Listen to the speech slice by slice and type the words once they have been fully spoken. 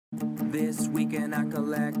This week in our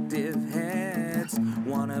collective heads,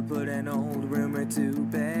 wanna put an old rumor to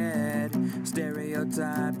bed.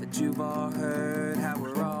 Stereotype that you've all heard, how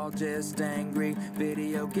we're all just angry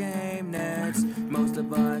video game nerds. Most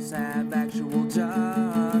of us have actual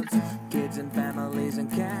jobs, kids and families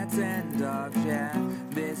and cats and dogs, yeah.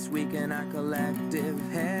 This week in our collective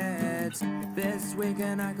heads, this week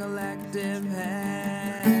in our collective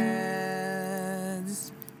heads.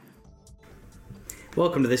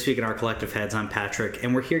 Welcome to This Week in Our Collective Heads. I'm Patrick,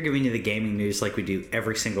 and we're here giving you the gaming news like we do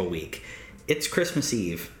every single week. It's Christmas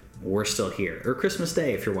Eve. We're still here. Or Christmas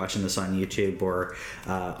Day if you're watching this on YouTube or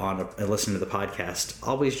listening to the podcast.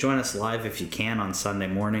 Always join us live if you can on Sunday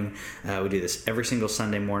morning. We do this every single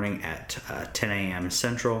Sunday morning at 10 a.m.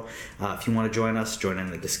 Central. If you want to join us, join in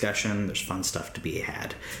the discussion. There's fun stuff to be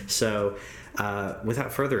had. So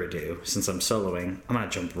without further ado, since I'm soloing, I'm going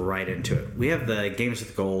to jump right into it. We have the Games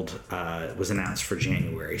with Gold was announced for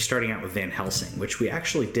January, starting out with Van Helsing, which we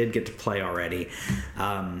actually did get to play already.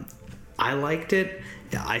 I liked it.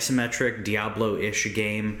 Isometric, Diablo-ish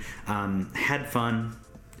game. Had fun.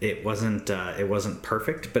 It wasn't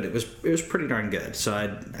perfect, but it was pretty darn good. So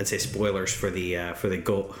I'd say spoilers for the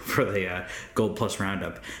Gold Plus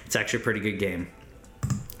Roundup. It's actually a pretty good game.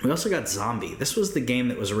 We also got Zombie. This was the game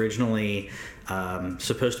that was originally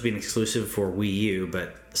supposed to be an exclusive for Wii U,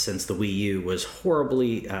 but since the Wii U was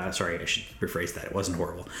horribly... sorry, I should rephrase that. It wasn't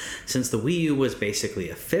horrible. Since the Wii U was basically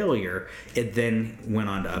a failure, it then went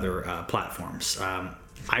on to other platforms.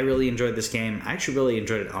 I really enjoyed this game. I actually really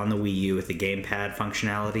enjoyed it on the Wii U with the gamepad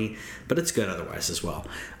functionality, but it's good otherwise as well.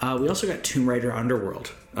 We also got Tomb Raider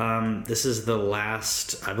Underworld. This is the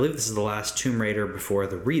last... I believe this is the last Tomb Raider before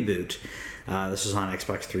the reboot. This was on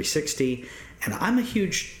Xbox 360, and I'm a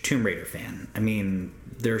huge Tomb Raider fan. I mean,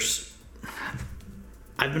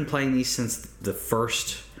 I've been playing these since the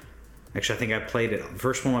first... Actually, I think I played it... The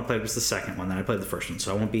first one I played was the second one, then I played the first one,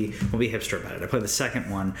 so I won't be hipster about it. I played the second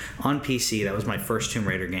one on PC. That was my first Tomb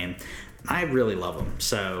Raider game. I really love them.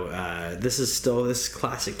 So this is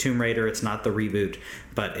classic Tomb Raider. It's not the reboot,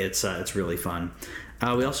 but it's really fun.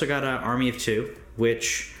 We also got Army of Two,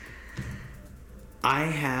 which... I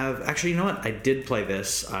have actually, you know what? I did play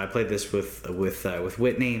this. I played this with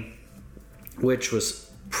Whitney, which was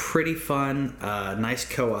pretty fun. Nice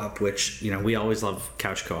co-op, which we always love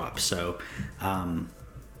couch co-op. So,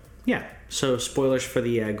 yeah. So spoilers for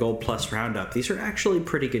the Gold Plus Roundup. These are actually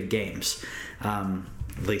pretty good games. At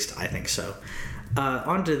least I think so.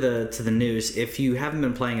 On to the news. If you haven't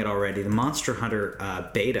been playing it already, the Monster Hunter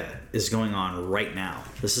beta is going on right now.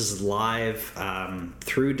 This is live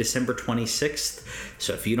through December 26th.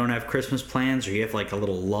 So if you don't have Christmas plans or you have like a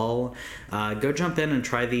little lull, go jump in and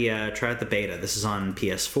try out the beta. This is on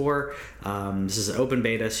PS4. This is an open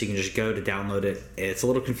beta, so you can just go to download it. It's a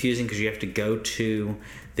little confusing because you have to go to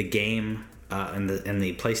the game in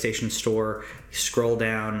the PlayStation Store, scroll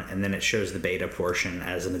down, and then it shows the beta portion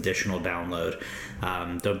as an additional download.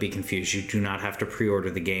 Don't be confused. You do not have to pre-order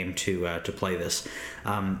the game to play this.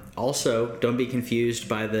 Also, don't be confused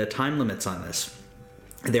by the time limits on this.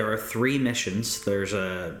 There are 3 missions. There's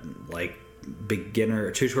a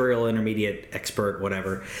beginner, tutorial, intermediate, expert,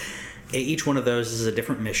 whatever. Each one of those is a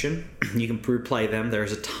different mission. You can replay them.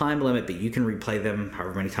 There's a time limit, but you can replay them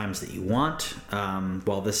however many times that you want.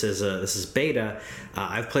 While this is beta,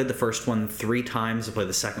 I've played the first one 3 times. I played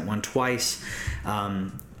the second one twice.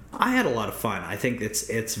 I had a lot of fun. I think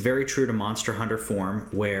it's very true to Monster Hunter form,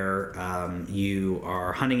 where you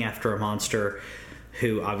are hunting after a monster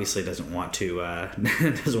who obviously doesn't want to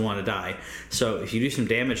die. So if you do some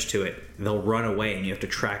damage to it, they'll run away and you have to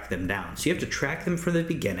track them down. So you have to track them from the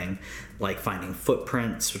beginning, like finding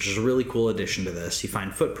footprints, which is a really cool addition to this. You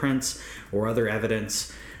find footprints or other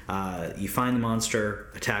evidence. You find the monster,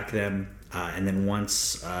 attack them, and then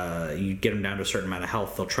once you get them down to a certain amount of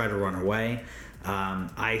health, they'll try to run away.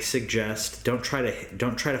 I suggest don't try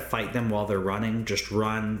to fight them while they're running. Just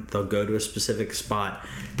run. They'll go to a specific spot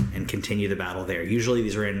and continue the battle there. Usually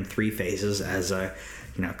these are in 3 phases as a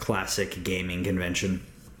classic gaming convention.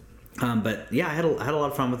 But yeah, I had a lot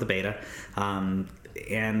of fun with the beta.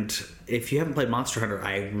 And if you haven't played Monster Hunter,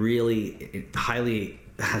 I really highly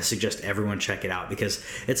suggest everyone check it out because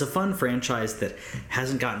it's a fun franchise that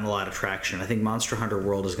hasn't gotten a lot of traction. I think Monster Hunter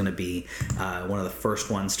World is going to be one of the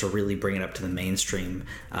first ones to really bring it up to the mainstream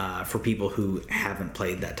for people who haven't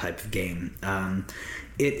played that type of game.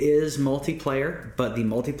 It is multiplayer, but the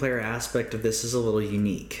multiplayer aspect of this is a little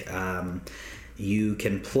unique. You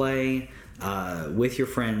can play with your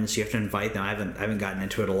friends. You have to invite them. I haven't gotten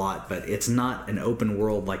into it a lot, but it's not an open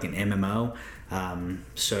world like an MMO.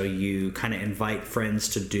 So you kind of invite friends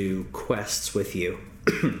to do quests with you,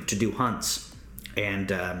 to do hunts.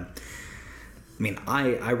 And I mean,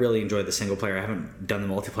 I really enjoyed the single player. I haven't done the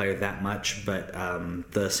multiplayer that much, but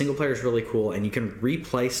the single player is really cool, and you can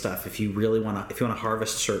replay stuff if you really want to. If you want to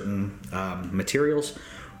harvest certain materials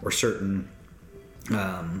or certain,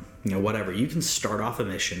 whatever, you can start off a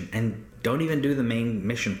mission and don't even do the main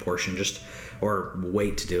mission portion, or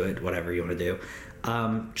wait to do it, whatever you want to do.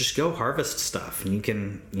 Just go harvest stuff, and you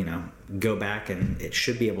can, go back, and it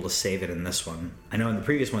should be able to save it in this one. I know in the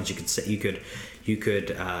previous ones you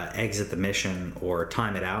could exit the mission or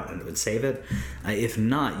time it out, and it would save it. If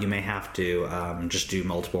not, you may have to just do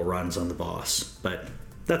multiple runs on the boss, but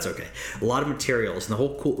that's okay. A lot of materials, and the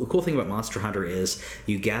cool thing about Monster Hunter is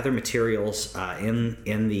you gather materials in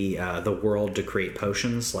the world to create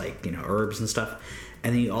potions, like herbs and stuff.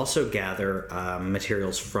 And then you also gather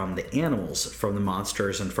materials from the animals, from the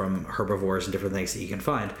monsters, and from herbivores and different things that you can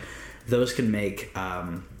find. Those can make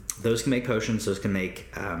potions. Those can make.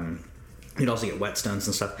 You can also get whetstones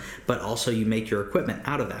and stuff, but also you make your equipment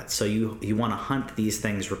out of that. So you want to hunt these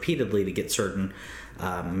things repeatedly to get certain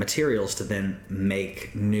materials to then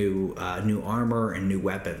make new armor and new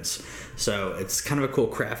weapons. So it's kind of a cool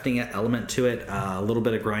crafting element to it. A little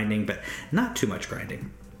bit of grinding, but not too much grinding.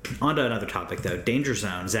 On to another topic, though. Danger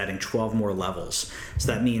Zone is adding 12 more levels.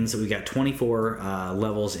 So that means that we got 24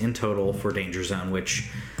 levels in total for Danger Zone, which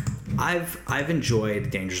I've enjoyed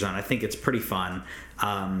Danger Zone. I think it's pretty fun.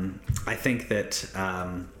 I think that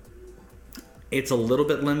it's a little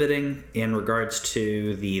bit limiting in regards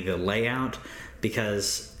to the layout,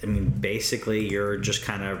 because, basically you're just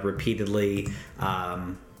kind of repeatedly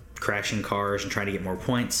crashing cars and trying to get more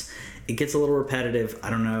points. It gets a little repetitive. I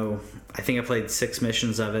don't know. I think I played 6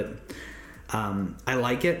 missions of it. I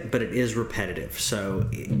like it, but it is repetitive. So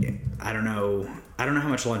I don't know how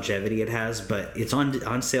much longevity it has, but it's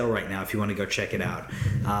on sale right now if you want to go check it out.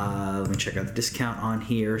 Let me check out the discount on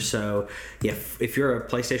here. So yeah, if you're a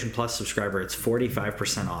PlayStation Plus subscriber, it's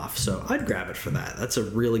 45% off. So I'd grab it for that. That's a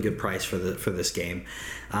really good price for this game.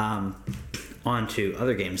 On to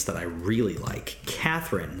other games that I really like.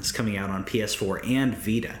 Catherine is coming out on PS4 and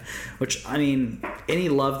Vita, which, any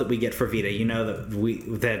love that we get for Vita,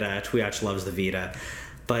 that Twitch loves the Vita,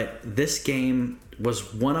 but this game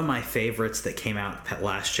was one of my favorites that came out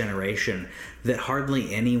last generation that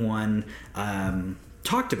hardly anyone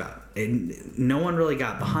talked about. No one really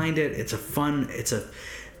got behind it. It's a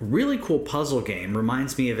really cool puzzle game.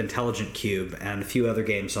 Reminds me of Intelligent Cube and a few other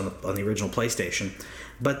games on the original PlayStation.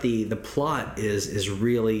 But the plot is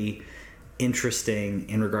really interesting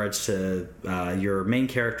in regards to your main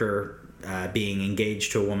character being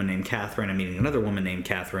engaged to a woman named Catherine and meeting another woman named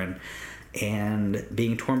Catherine, and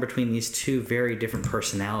being torn between these two very different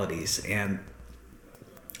personalities. And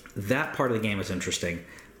that part of the game is interesting,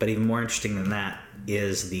 but even more interesting than that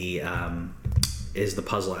is the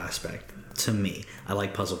puzzle aspect. To me, I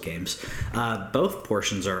like puzzle games. Both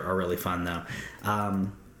portions are really fun, though.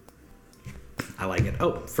 I like it.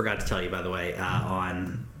 Oh, forgot to tell you, by the way,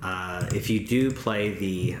 if you do play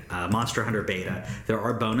the Monster Hunter beta, there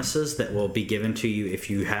are bonuses that will be given to you if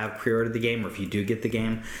you have pre-ordered the game or if you do get the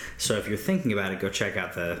game. So if you're thinking about it,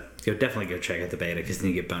 definitely go check out the beta, because then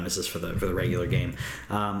you get bonuses for the regular game.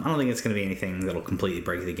 I don't think it's going to be anything that'll completely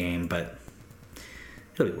break the game, but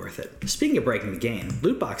it'll be worth it. Speaking of breaking the game,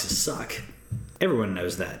 loot boxes suck. Everyone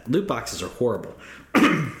knows that. Loot boxes are horrible.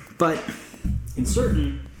 But in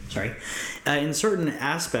certain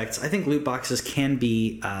aspects, I think loot boxes can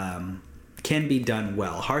be done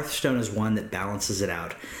well. Hearthstone is one that balances it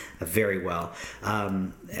out very well.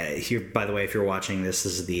 Here, by the way, if you're watching this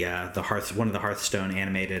is one of the Hearthstone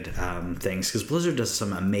animated things, because Blizzard does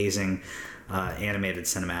some amazing animated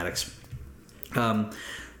cinematics.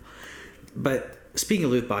 But speaking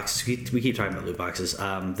of loot boxes, we keep talking about loot boxes.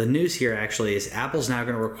 The news here actually is Apple's now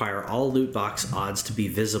going to require all loot box odds to be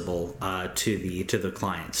visible to the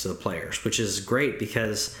clients, to the players, which is great,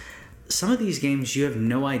 because some of these games you have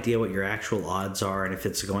no idea what your actual odds are and if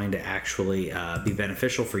it's going to actually be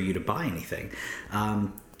beneficial for you to buy anything.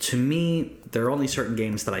 To me, there are only certain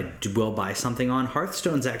games that I will buy something on.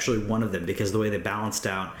 Hearthstone's actually one of them, because the way they balanced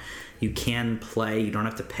out, you can play, you don't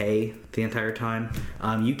have to pay the entire time.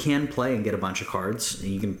 You can play and get a bunch of cards.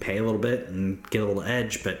 You can pay a little bit and get a little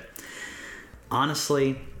edge, but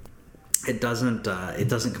honestly, it doesn't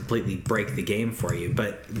completely break the game for you.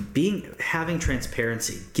 But having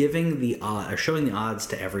transparency, showing the odds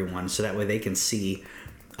to everyone, so that way they can see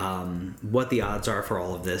what the odds are for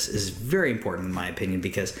all of this, is very important in my opinion,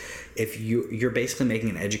 because if you're basically making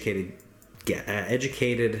an educated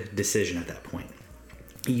decision at that point.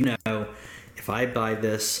 If I buy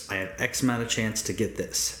this, I have X amount of chance to get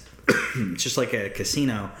this. It's just like a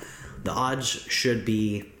casino. The odds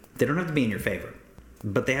they don't have to be in your favor.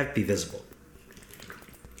 but they have to be visible.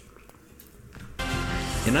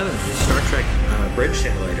 In other news, Star Trek Bridge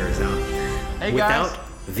Simulator is out without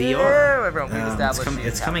VR. Hello, everyone. We've established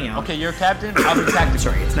It's coming out. Okay, you're captain. I'll be tactical.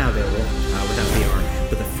 Sorry, it's now available without VR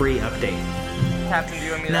with a free update. Captain, do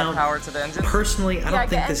you want me to Now, add power to the engine? Personally, I don't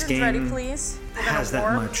think this game ready, please. has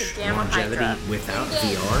that much longevity Hydra. without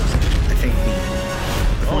VR. I think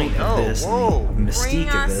the point of this, the mystique Bring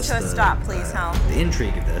of us this, to a stop, please, Helm. the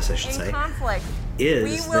intrigue of this, I should In say, conflict, is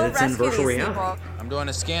we that will it's in rescue virtual these reality. people. I'm doing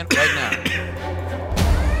a scan right now.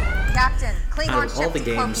 Captain, Out Klingon of all ship the to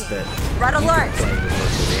games Cloaking. that Red you alert! can play with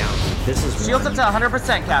virtual reality, this is Shields one up to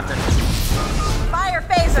 100%, Captain. Fire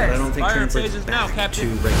that I phasers! don't think Fire translates phases now, back Captain.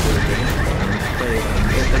 to regular games. Play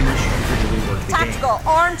get them much to really work the game. Tactical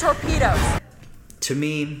armed torpedoes. To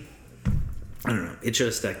me, I don't know. It should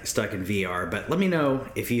have stuck in VR. But let me know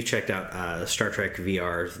if you've checked out Star Trek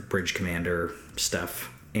VR Bridge Commander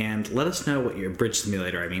stuff, and let us know what your Bridge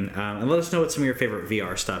Simulator. And let us know what some of your favorite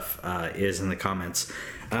VR stuff is in the comments.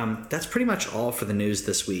 That's pretty much all for the news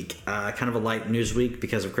this week. Kind of a light news week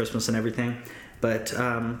because of Christmas and everything. But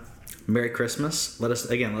Merry Christmas. Let us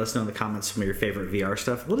know in the comments some of your favorite VR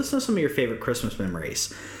stuff. Let us know some of your favorite Christmas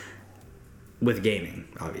memories with gaming,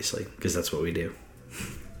 obviously, because that's what we do.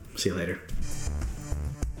 See you later.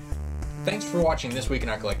 Thanks for watching This Week in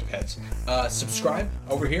Our Collective Heads. Subscribe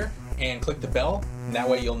over here and click the bell, and that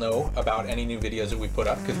way you'll know about any new videos that we put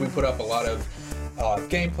up, because we put up a lot of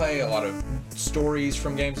gameplay, a lot of stories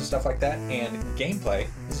from games and stuff like that, and gameplay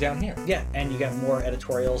is down here. Yeah, and you got more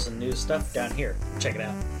editorials and news stuff down here. Check it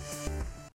out.